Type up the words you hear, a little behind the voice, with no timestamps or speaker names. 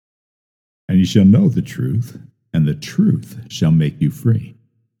and you shall know the truth, and the truth shall make you free.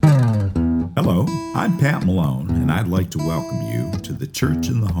 Hello, I'm Pat Malone, and I'd like to welcome you to the Church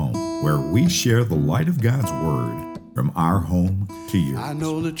in the Home, where we share the light of God's Word from our home to yours. I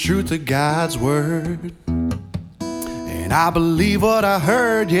know the truth of God's Word, and I believe what I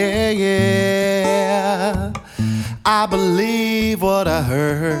heard, yeah. I believe what I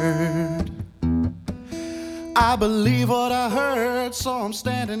heard. I believe what I heard, so I'm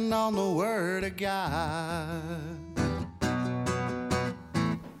standing on the Word of God.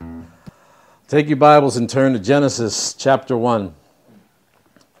 Take your Bibles and turn to Genesis chapter 1.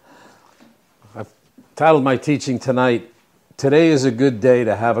 I've titled my teaching tonight, Today is a Good Day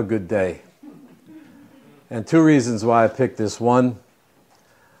to Have a Good Day. And two reasons why I picked this. One,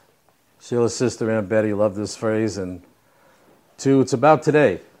 Sheila's sister, Aunt Betty, loved this phrase. And two, it's about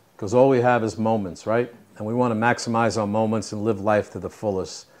today, because all we have is moments, right? And we want to maximize our moments and live life to the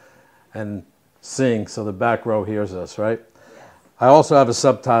fullest and sing so the back row hears us, right? I also have a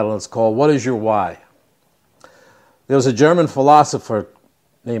subtitle. It's called, What is Your Why? There was a German philosopher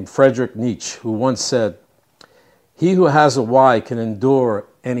named Friedrich Nietzsche who once said, he who has a why can endure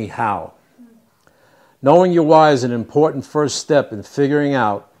any how. Knowing your why is an important first step in figuring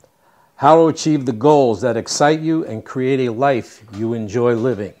out how to achieve the goals that excite you and create a life you enjoy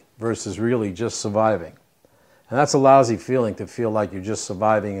living versus really just surviving. And that's a lousy feeling, to feel like you're just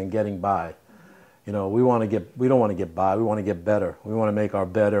surviving and getting by. You know, we don't want to get by, we want to get better. We want to make our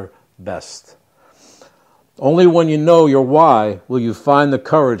better best. Only when you know your why will you find the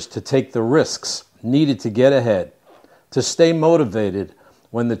courage to take the risks needed to get ahead, to stay motivated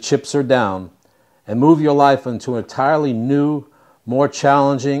when the chips are down, and move your life into an entirely new, more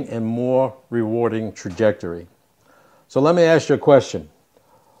challenging, and more rewarding trajectory. So let me ask you a question.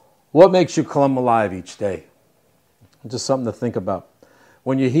 What makes you come alive each day? Just something to think about.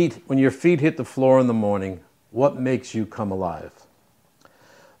 When your feet hit the floor in the morning, what makes you come alive?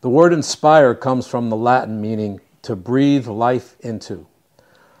 The word inspire comes from the Latin meaning to breathe life into.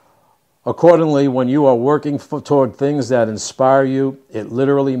 Accordingly, when you are working toward things that inspire you, it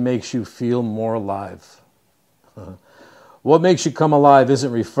literally makes you feel more alive. What makes you come alive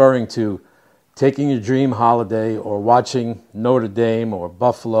isn't referring to taking your dream holiday or watching Notre Dame or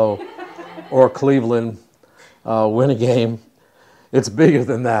Buffalo or Cleveland win a game. It's bigger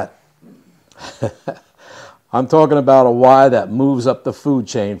than that. I'm talking about a why that moves up the food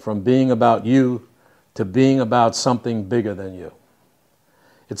chain from being about you to being about something bigger than you.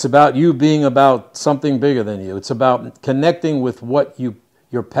 It's about you being about something bigger than you. It's about connecting with what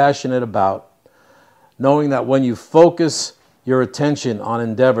you're passionate about, knowing that when you focus your attention on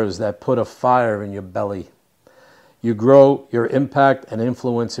endeavors that put a fire in your belly, you grow your impact and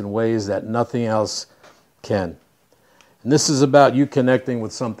influence in ways that nothing else can. And this is about you connecting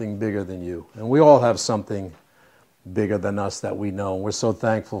with something bigger than you. And we all have something bigger than us that we know, and we're so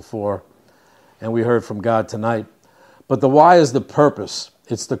thankful for. And we heard from God tonight. But the why is the purpose.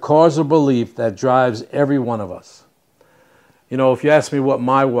 It's the cause or belief that drives every one of us. You know, if you ask me what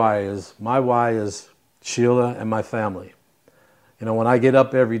my why is Sheila and my family. You know, when I get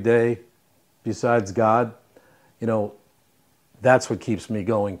up every day, besides God, you know, that's what keeps me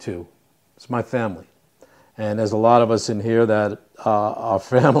going too. It's my family. And there's a lot of us in here that are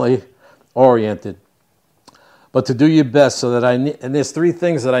family oriented. But to do your best so that and there's three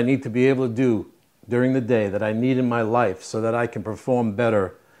things that I need to be able to do during the day that I need in my life so that I can perform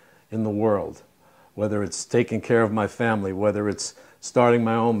better in the world. Whether it's taking care of my family, whether it's starting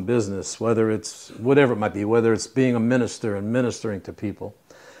my own business, whether it's whatever it might be, whether it's being a minister and ministering to people.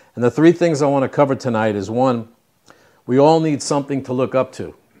 And the three things I want to cover tonight is, one, we all need something to look up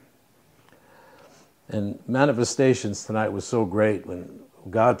to. And manifestations tonight was so great when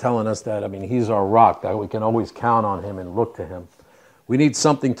God telling us that, I mean, he's our rock, that we can always count on him and look to him. We need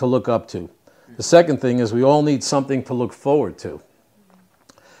something to look up to. The second thing is we all need something to look forward to.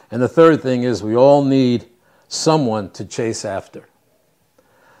 And the third thing is we all need someone to chase after.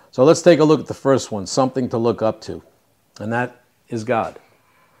 So let's take a look at the first one, something to look up to. And that is God.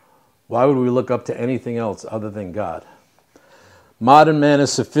 Why would we look up to anything else other than God? Modern man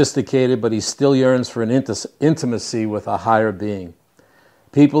is sophisticated, but he still yearns for an intimacy with a higher being.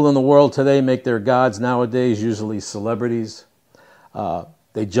 People in the world today make their gods nowadays usually celebrities.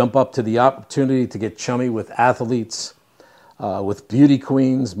 They jump up to the opportunity to get chummy with athletes, with beauty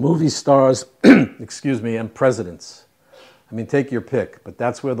queens, movie stars, and presidents. I mean, take your pick, but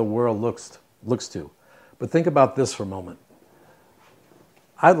that's where the world looks to. But think about this for a moment.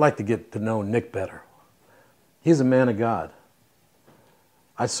 I'd like to get to know Nick better. He's a man of God.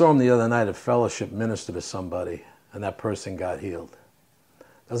 I saw him the other night at fellowship minister to somebody, and that person got healed.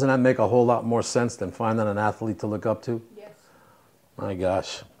 Doesn't that make a whole lot more sense than finding an athlete to look up to? Yes. My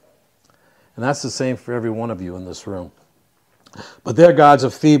gosh. And that's the same for every one of you in this room. But their gods are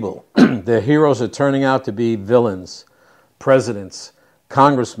feeble. Their heroes are turning out to be villains, presidents,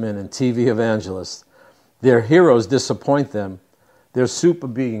 congressmen, and TV evangelists. Their heroes disappoint them. Their super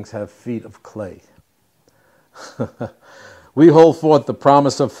beings have feet of clay. We hold forth the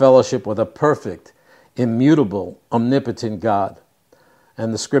promise of fellowship with a perfect, immutable, omnipotent God.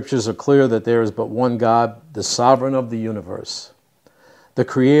 And the scriptures are clear that there is but one God, the sovereign of the universe, the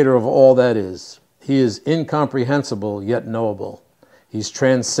creator of all that is. He is incomprehensible, yet knowable. He's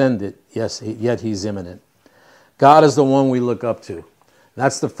transcendent, yes, yet he's immanent. God is the one we look up to.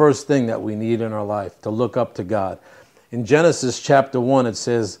 That's the first thing that we need in our life, to look up to God. In Genesis chapter 1, it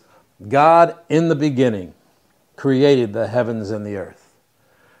says, God in the beginning created the heavens and the earth.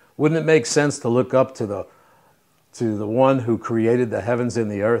 Wouldn't it make sense to look up to the one who created the heavens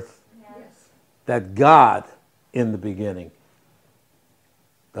and the earth? Yes. That God in the beginning.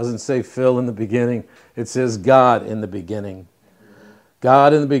 Doesn't say Phil in the beginning. It says God in the beginning.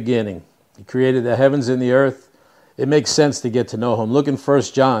 God in the beginning. He created the heavens and the earth. It makes sense to get to know him. Look in 1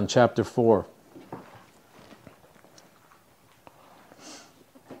 John chapter 4.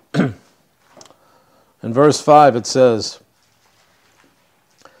 In verse 5 it says,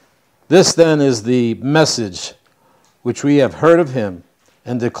 "This then is the message which we have heard of him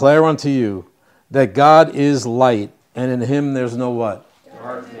and declare unto you, that God is light, and in him there's no what?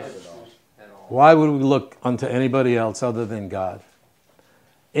 Darkness. Why would we look unto anybody else other than God?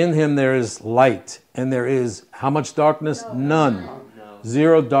 In him there is light, and there is how much darkness? None.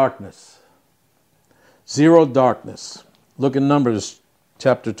 Zero darkness. Zero darkness. Look in Numbers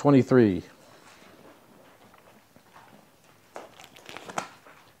chapter 23.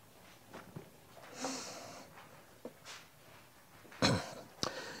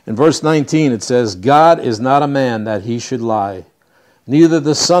 In verse 19 it says, God is not a man that he should lie, neither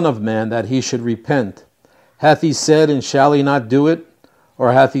the Son of Man that he should repent. Hath he said, and shall he not do it?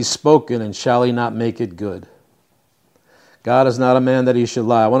 Or hath he spoken, and shall he not make it good? God is not a man that he should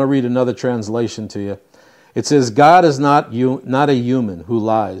lie. I want to read another translation to you. It says, God is not a human who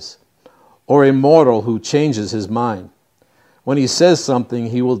lies, or a mortal who changes his mind. When he says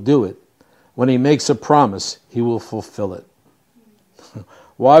something, he will do it. When he makes a promise, he will fulfill it.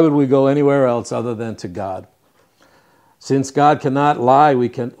 Why would we go anywhere else other than to God? Since God cannot lie, we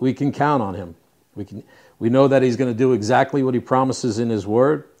can count on him. We know that he's going to do exactly what he promises in his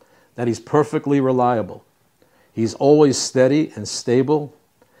word, that he's perfectly reliable. He's always steady and stable.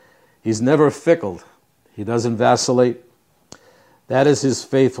 He's never fickle. He doesn't vacillate. That is his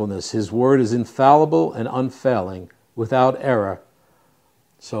faithfulness. His word is infallible and unfailing, without error,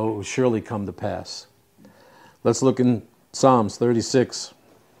 so it will surely come to pass. Let's look in Psalms 36.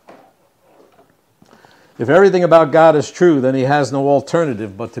 If everything about God is true, then he has no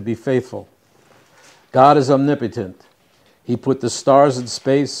alternative but to be faithful. God is omnipotent. He put the stars in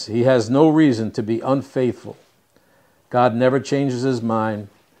space. He has no reason to be unfaithful. God never changes his mind,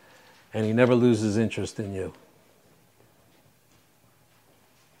 and he never loses interest in you.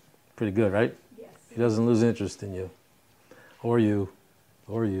 Pretty good, right? Yes. He doesn't lose interest in you, or you,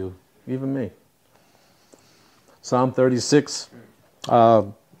 even me. Psalm 36,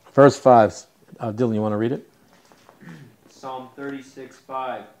 verse 5. Dylan, you want to read it? Psalm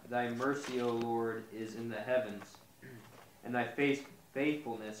 36:5. Thy mercy, O Lord, is in the heavens, and thy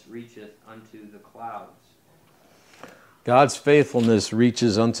faithfulness reacheth unto the clouds. God's faithfulness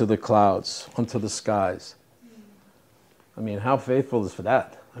reaches unto the clouds, unto the skies. I mean, how faithful is for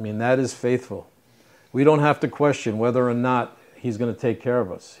that? I mean, that is faithful. We don't have to question whether or not he's going to take care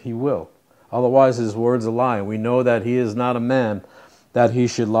of us. He will. Otherwise, his word's a lie. We know that he is not a man that he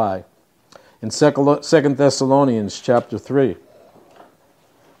should lie. In 2 Thessalonians chapter 3,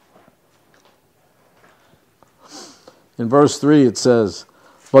 in verse 3 it says,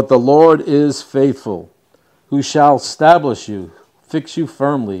 But the Lord is faithful, who shall establish you, fix you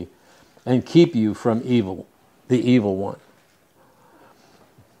firmly, and keep you from evil, the evil one.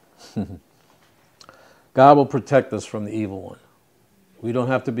 God will protect us from the evil one. We don't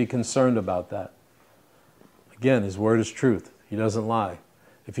have to be concerned about that. Again, his word is truth. He doesn't lie.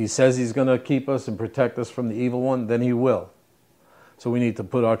 If he says he's going to keep us and protect us from the evil one, then he will. So we need to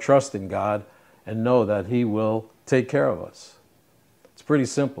put our trust in God and know that he will take care of us. It's pretty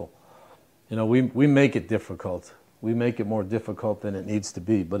simple. You know, we make it difficult. We make it more difficult than it needs to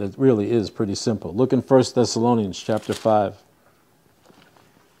be, but it really is pretty simple. Look in 1 Thessalonians chapter 5.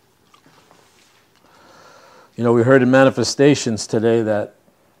 You know, we heard in manifestations today that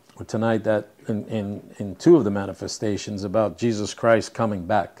tonight that in two of the manifestations about Jesus Christ coming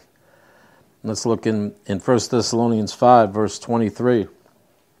back. Let's look in 1 Thessalonians 5, verse 23.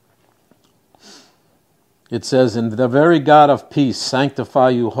 It says, "And the very God of peace sanctify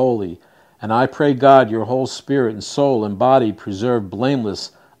you wholly, and I pray God your whole spirit and soul and body preserve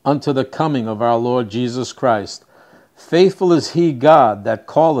blameless unto the coming of our Lord Jesus Christ. Faithful is he, God, that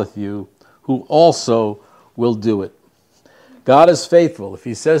calleth you, who also will do it." God is faithful. If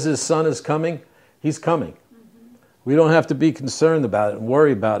he says his son is coming, he's coming. We don't have to be concerned about it and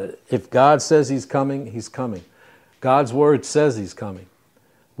worry about it. If God says he's coming, he's coming. God's word says he's coming.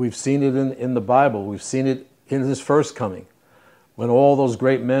 We've seen it in the Bible. We've seen it in his first coming. When all those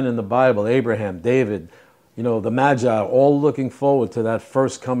great men in the Bible, Abraham, David, the Magi, all looking forward to that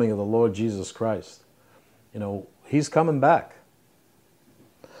first coming of the Lord Jesus Christ. He's coming back.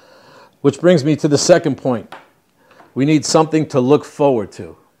 Which brings me to the second point. We need something to look forward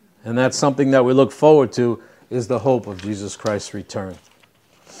to. And that something that we look forward to is the hope of Jesus Christ's return.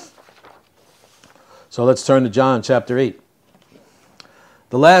 So let's turn to John chapter 8.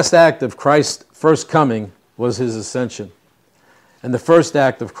 The last act of Christ's first coming was his ascension. And the first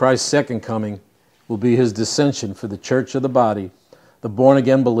act of Christ's second coming will be his descension for the church of the body, the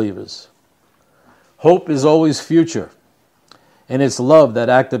born-again believers. Hope is always future, and it's love that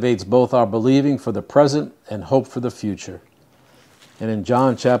activates both our believing for the present and hope for the future. And in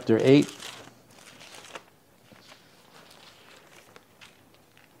John chapter 8,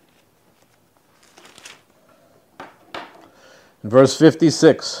 verse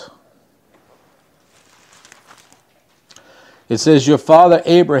 56, it says, "Your father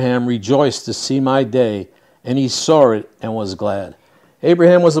Abraham rejoiced to see my day, and he saw it and was glad."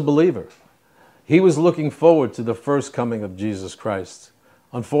 Abraham was a believer. He was looking forward to the first coming of Jesus Christ.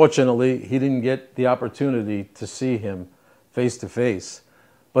 Unfortunately, he didn't get the opportunity to see him face to face,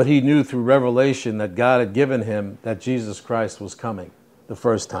 but he knew through revelation that God had given him that Jesus Christ was coming the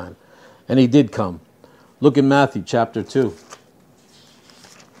first time, and he did come. Look in Matthew chapter 2.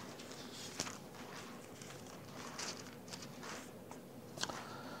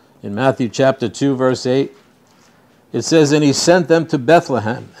 In Matthew chapter 2, verse 8, it says, "And he sent them to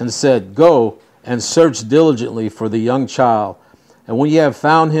Bethlehem and said, Go and search diligently for the young child. And when ye have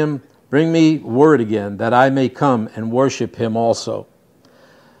found him, bring me word again, that I may come and worship him also."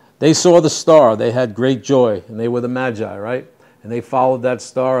 They saw the star. They had great joy. And they were the Magi, right? And they followed that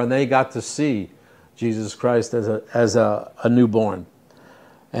star, and they got to see Jesus Christ as a newborn.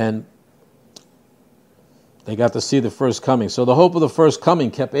 And they got to see the first coming. So the hope of the first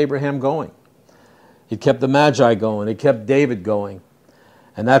coming kept Abraham going. It kept the Magi going. It kept David going.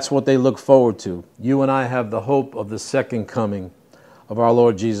 And that's what they look forward to. You and I have the hope of the second coming of our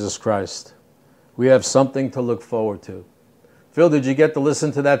Lord Jesus Christ. We have something to look forward to. Phil, did you get to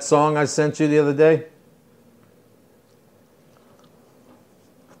listen to that song I sent you the other day?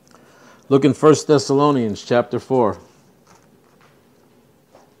 Look in 1 Thessalonians chapter 4.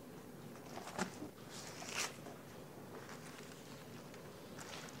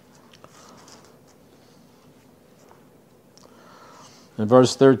 In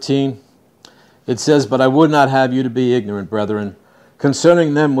verse 13, it says, "But I would not have you to be ignorant, brethren,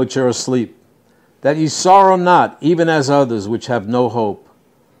 concerning them which are asleep, that ye sorrow not, even as others which have no hope.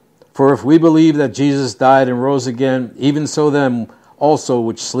 For if we believe that Jesus died and rose again, even so them also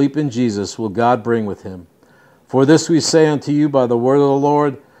which sleep in Jesus will God bring with him. For this we say unto you by the word of the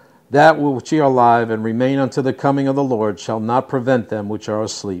Lord, that which ye are alive and remain unto the coming of the Lord shall not prevent them which are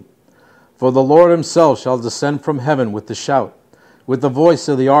asleep. For the Lord himself shall descend from heaven with the shout, with the voice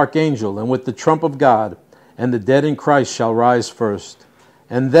of the archangel, and with the trump of God, and the dead in Christ shall rise first.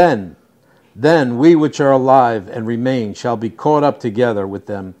 And then we which are alive and remain shall be caught up together with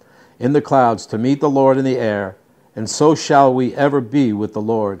them in the clouds to meet the Lord in the air, and so shall we ever be with the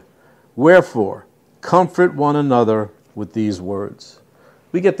Lord. Wherefore, comfort one another with these words."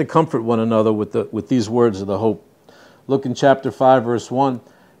 We get to comfort one another with these words of the hope. Look in chapter 5, verse 1.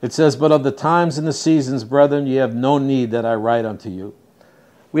 It says, "But of the times and the seasons, brethren, ye have no need that I write unto you."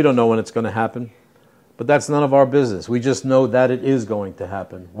 We don't know when it's going to happen, but that's none of our business. We just know that it is going to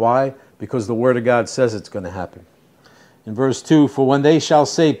happen. Why? Because the Word of God says it's going to happen. In verse 2, "For when they shall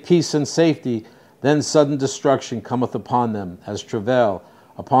say peace and safety, then sudden destruction cometh upon them, as travail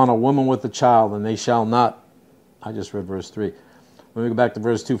upon a woman with a child, and they shall not." I just read verse 3. Let me go back to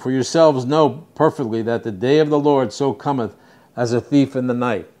verse 2. "For yourselves know perfectly that the day of the Lord so cometh as a thief in the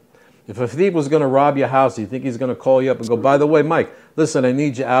night." If a thief was going to rob your house, you think he's going to call you up and go, "By the way, Mike, listen, I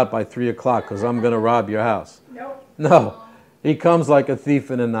need you out by 3 o'clock because I'm going to rob your house"? No. He comes like a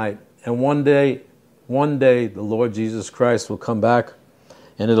thief in the night. And one day, the Lord Jesus Christ will come back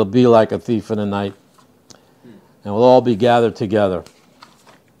and it'll be like a thief in the night. And we'll all be gathered together.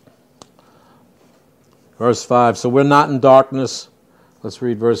 Verse 5, so we're not in darkness. Let's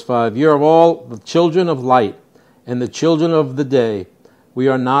read verse 5. You are all the children of light and the children of the day. We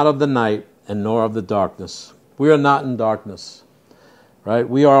are not of the night and nor of the darkness. We are not in darkness, right?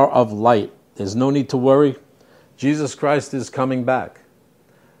 We are of light. There's no need to worry. Jesus Christ is coming back.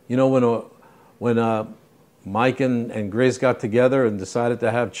 You know, when Mike and Grace got together and decided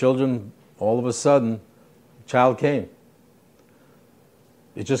to have children, all of a sudden, a child came.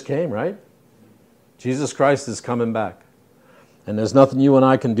 It just came, right? Jesus Christ is coming back. And there's nothing you and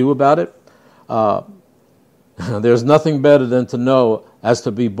I can do about it. There's nothing better than to know as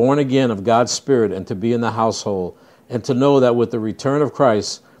to be born again of God's Spirit and to be in the household and to know that with the return of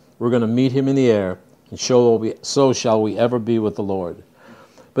Christ, we're going to meet him in the air, and so shall we ever be with the Lord.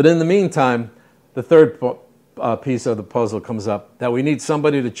 But in the meantime, the third piece of the puzzle comes up, that we need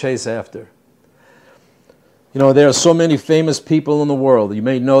somebody to chase after. You know, there are so many famous people in the world. You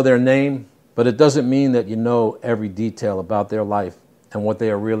may know their name, but it doesn't mean that you know every detail about their life and what they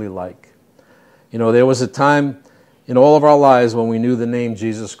are really like. You know, there was a time in all of our lives when we knew the name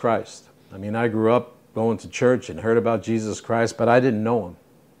Jesus Christ. I mean, I grew up going to church and heard about Jesus Christ, but I didn't know him.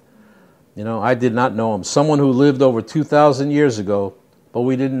 You know, I did not know him. Someone who lived over 2,000 years ago, but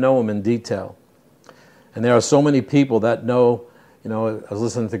we didn't know him in detail. And there are so many people that know, you know, I was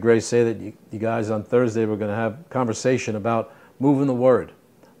listening to Grace say that you guys on Thursday were going to have a conversation about moving the word.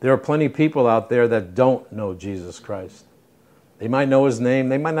 There are plenty of people out there that don't know Jesus Christ. They might know his name.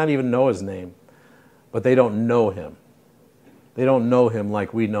 They might not even know his name, but they don't know him. They don't know him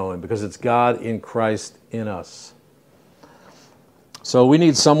like we know him because it's God in Christ in us. So we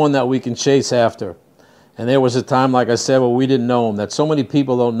need someone that we can chase after. And there was a time, like I said, where we didn't know him, that so many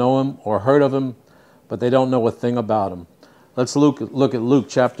people don't know him or heard of him, but they don't know a thing about him. Let's look at Luke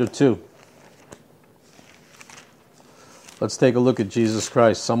chapter 2. Let's take a look at Jesus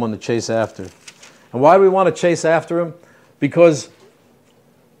Christ, someone to chase after. And why do we want to chase after him? Because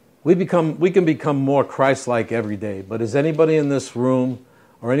we can become more Christ-like every day. But is anybody in this room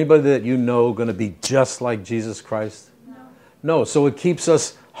or anybody that you know going to be just like Jesus Christ? No. So it keeps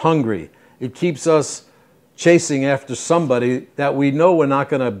us hungry. It keeps us chasing after somebody that we know we're not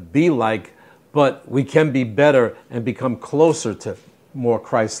going to be like, but we can be better and become closer to more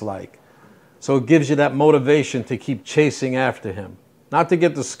Christ-like. So it gives you that motivation to keep chasing after him. Not to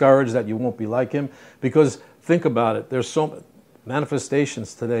get discouraged that you won't be like him, because think about it. There's so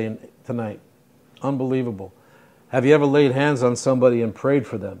manifestations today and tonight. Unbelievable. Have you ever laid hands on somebody and prayed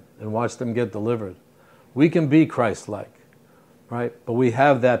for them and watched them get delivered? We can be Christ-like, right? But we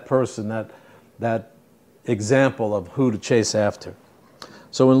have that person, that example of who to chase after.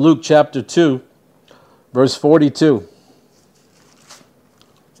 So in Luke chapter 2, verse 42,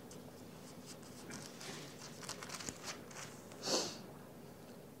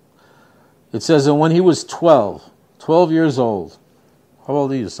 it says, and when he was 12 years old. How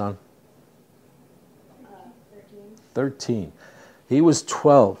old are you, son? 13. He was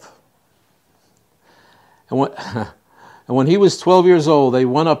 12. And when he was 12 years old, they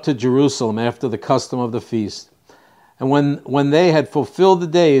went up to Jerusalem after the custom of the feast. And when they had fulfilled the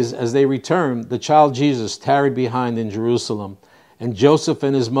days as they returned, the child Jesus tarried behind in Jerusalem, and Joseph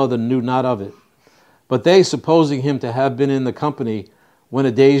and his mother knew not of it. But they, supposing him to have been in the company, went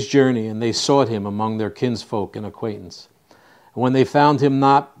a day's journey, and they sought him among their kinsfolk and acquaintance. And when they found him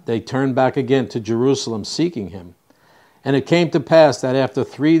not, they turned back again to Jerusalem, seeking him. And it came to pass that after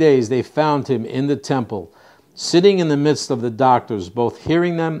 3 days they found him in the temple, sitting in the midst of the doctors, both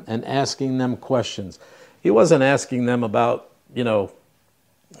hearing them and asking them questions. He wasn't asking them about,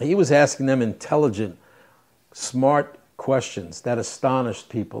 he was asking them intelligent, smart questions that astonished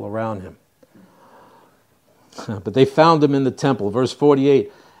people around him. But they found him in the temple. Verse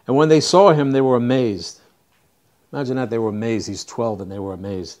 48, and when they saw him, they were amazed. Imagine that, they were amazed. He's 12 and they were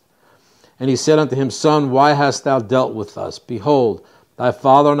amazed. And he said unto him, Son, why hast thou dealt with us? Behold, thy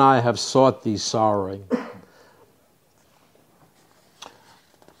father and I have sought thee sorrowing.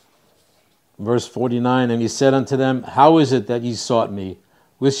 Verse 49, and he said unto them, How is it that ye sought me?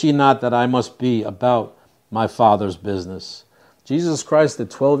 Wist ye not that I must be about my Father's business? Jesus Christ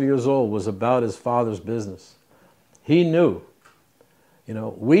at 12 years old was about his Father's business. He knew.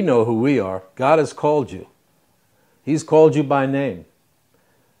 We know who we are. God has called you. He's called you by name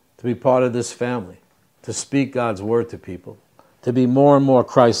to be part of this family, to speak God's word to people, to be more and more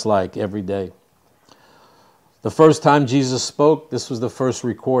Christ-like every day. The first time Jesus spoke, this was the first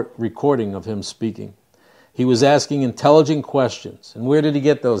recording of him speaking. He was asking intelligent questions. And where did he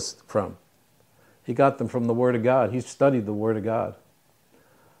get those from? He got them from the Word of God. He studied the Word of God.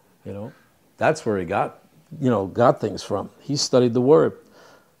 That's where he got things from. He studied the Word.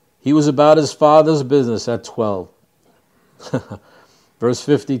 He was about his Father's business at 12. Verse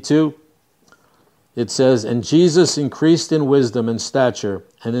 52, it says, and Jesus increased in wisdom and stature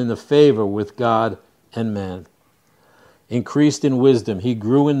and in the favor with God and man. Increased in wisdom. He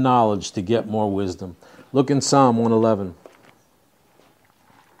grew in knowledge to get more wisdom. Look in Psalm 111.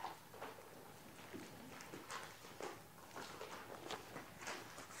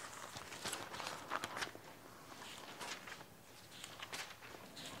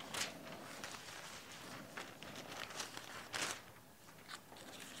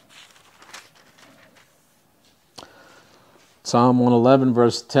 Psalm 111,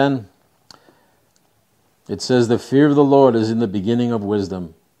 verse 10, it says, the fear of the Lord is in the beginning of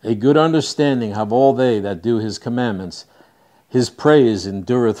wisdom. A good understanding have all they that do his commandments. His praise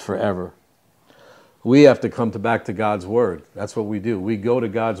endureth forever. We have to come back to God's Word. That's what we do. We go to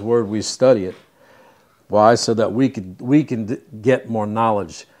God's Word, we study it. Why? So that we can get more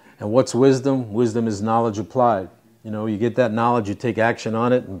knowledge. And what's wisdom? Wisdom is knowledge applied. You get that knowledge, you take action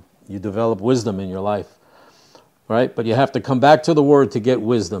on it, and you develop wisdom in your life. Right? But you have to come back to the Word to get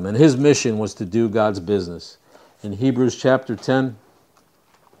wisdom. And his mission was to do God's business. In Hebrews chapter 10,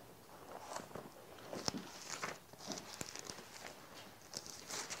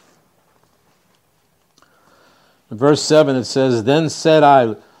 in verse 7 it says, then said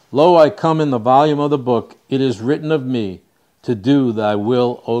I, lo, I come in the volume of the book. It is written of me to do thy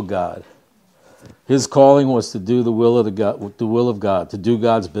will, O God. His calling was to do the will of God, to do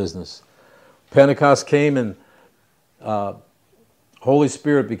God's business. Pentecost came and Holy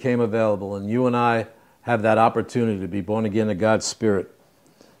Spirit became available, and you and I have that opportunity to be born again of God's Spirit.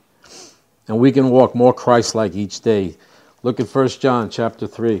 And we can walk more Christ-like each day. Look at 1 John chapter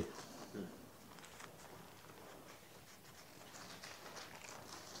 3.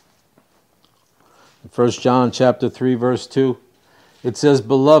 In 1 John chapter 3, verse 2, it says,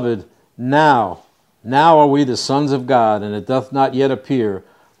 beloved, now are we the sons of God, and it doth not yet appear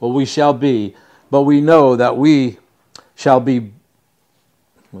what we shall be, but we know that we shall be.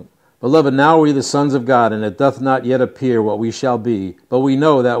 Beloved, now are we the sons of God, and it doth not yet appear what we shall be. But we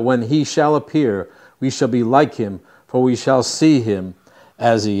know that when he shall appear, we shall be like him, for we shall see him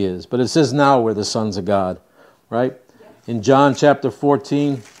as he is. But it says now we're the sons of God, right? In John chapter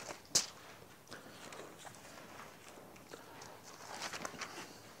 14,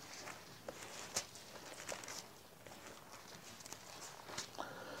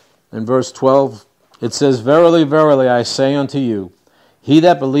 in verse 12, it says, verily, verily, I say unto you, he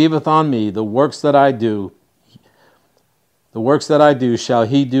that believeth on me, the works that I do shall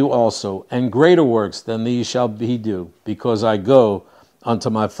he do also, and greater works than these shall he do, because I go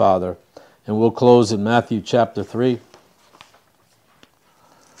unto my Father. And we'll close in Matthew chapter 3.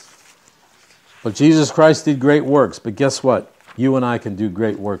 But Jesus Christ did great works, but guess what? You and I can do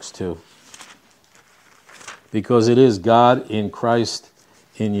great works too. Because it is God in Christ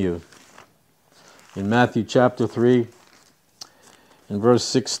in you. In Matthew chapter 3, in verse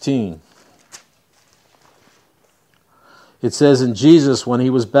 16, it says, and Jesus, when he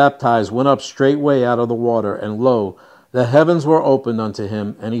was baptized, went up straightway out of the water, and lo, the heavens were opened unto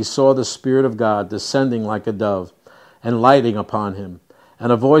him, and he saw the Spirit of God descending like a dove, and lighting upon him,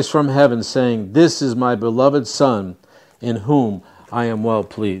 and a voice from heaven saying, this is my beloved Son, in whom I am well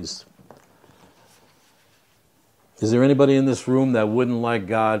pleased. Is there anybody in this room that wouldn't like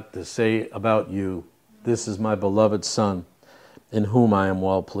God to say about you, this is my beloved Son, in whom I am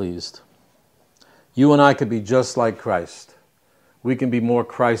well pleased? You and I could be just like Christ. We can be more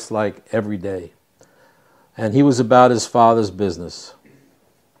Christ-like every day. And he was about his Father's business.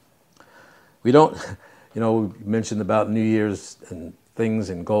 We don't, we mentioned about New Year's and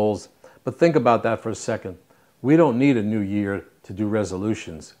things and goals, but think about that for a second. We don't need a new year to do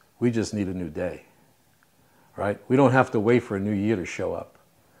resolutions. We just need a new day. Right? We don't have to wait for a new year to show up.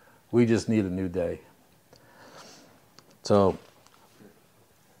 We just need a new day. So,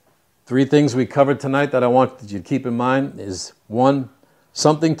 3 things we covered tonight that I want you to keep in mind is 1,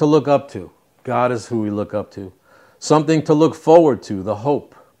 something to look up to. God is who we look up to. Something to look forward to, the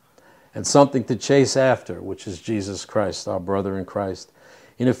hope. And something to chase after, which is Jesus Christ, our brother in Christ.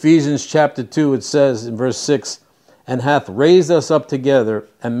 In Ephesians chapter 2, it says in verse 6, and hath raised us up together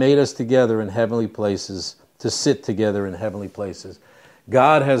and made us together in heavenly places, to sit together in heavenly places.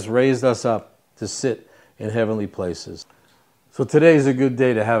 God has raised us up to sit in heavenly places. So today is a good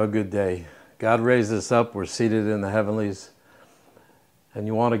day to have a good day. God raised us up. We're seated in the heavenlies. And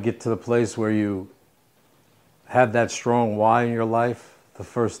you want to get to the place where you have that strong why in your life. The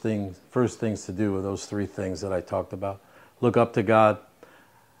first things to do are those 3 things that I talked about. Look up to God.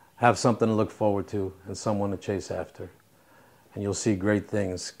 have something to look forward to and someone to chase after. And you'll see great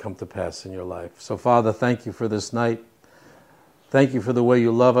things come to pass in your life. So, Father, thank you for this night. Thank you for the way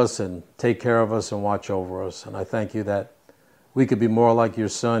you love us and take care of us and watch over us. And I thank you that we could be more like your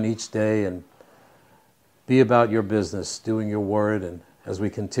Son each day and be about your business, doing your word. And as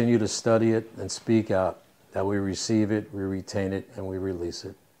we continue to study it and speak out, that we receive it, we retain it, and we release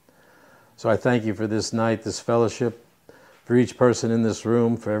it. So I thank you for this night, this fellowship, for each person in this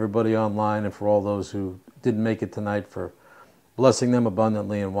room, for everybody online, and for all those who didn't make it tonight, for blessing them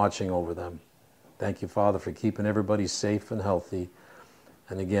abundantly and watching over them. Thank you, Father, for keeping everybody safe and healthy.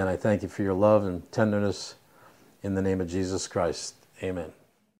 And again, I thank you for your love and tenderness in the name of Jesus Christ. Amen.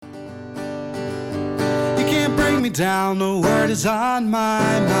 You can't bring me down, the word is on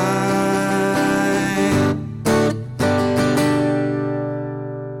my mind.